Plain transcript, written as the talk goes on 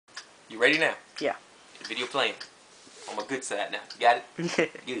You ready now? Yeah. The video playing. On my good side now. You got it?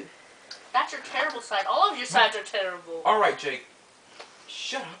 Good. That's your terrible side. All of your sides are terrible. Alright, Jake.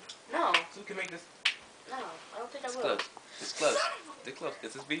 Shut up. No. So we can make this. No, I don't think I It's will. close. It's close. It's close.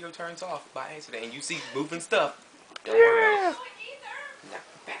 Because this video turns off by accident and you see moving stuff. Don't worry about it. Now,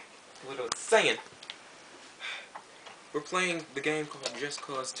 back to what I was saying. We're playing the game called Just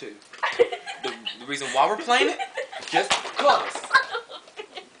Cause 2. The reason why we're playing it, just cause.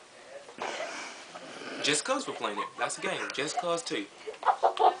 Just cause we're playing it. That's the game. Just Cause 2.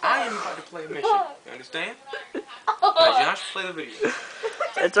 I am about to play a mission. You understand? Now, Josh, play the video.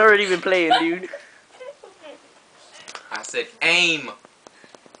 It's already been playing, dude. I said aim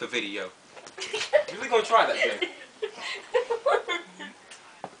the video. You really gonna try that, Jay?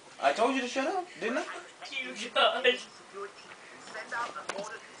 I told you to shut up, didn't I? You Josh.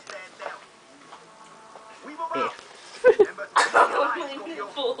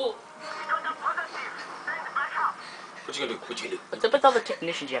 What you gonna do? What you gonna do? What's up with all the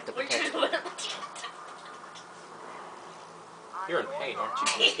technicians you have to protect? You're in pain, aren't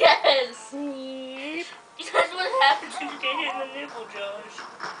you? Yes! That's what happens when you get hit in the nipple, Josh.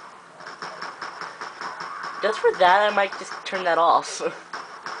 Just for that, I might just turn that off.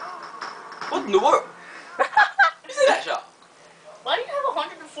 What in the world? You see that shot? Why do you have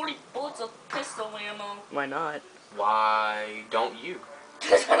 140 bullets of pistol ammo? Why not? Why don't you?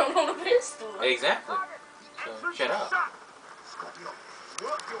 Because I don't own a pistol. Exactly. So, shut up.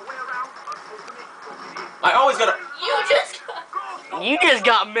 I always gotta... You just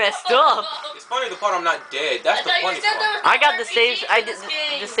got messed up. It's funny the part I'm not dead. That's the funny part. I got the same.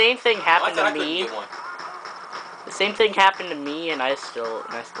 The same thing happened to me. The same thing happened to me, and I still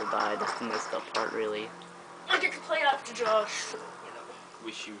died. That's the messed up part, really. I get to play after Josh.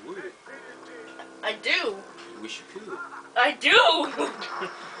 Wish you would. I do. Wish you could. I do.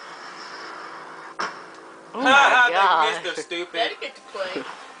 Oh my god. Mr. Stupid. Daddy get to play.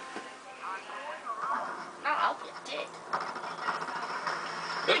 No, I'll get dick.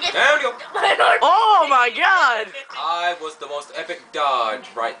 Oh my god! I was the most epic dodge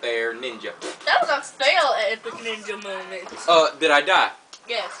right there, ninja. That was on stale epic ninja moment. Did I die?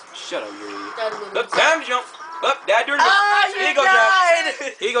 Yes. Shut up, you idiot. That was Up, time to jump. Up, Dad, doing it. Here you go, died!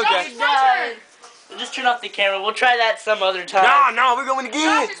 Josh. Here you go, Josh. It's my turn. Just turn off the camera. We'll try that some other time. No, we're going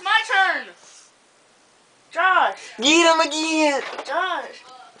again. Josh, it's my turn. Josh. Get him again! Josh.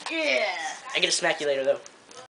 Yeah. I get to smack you later, though.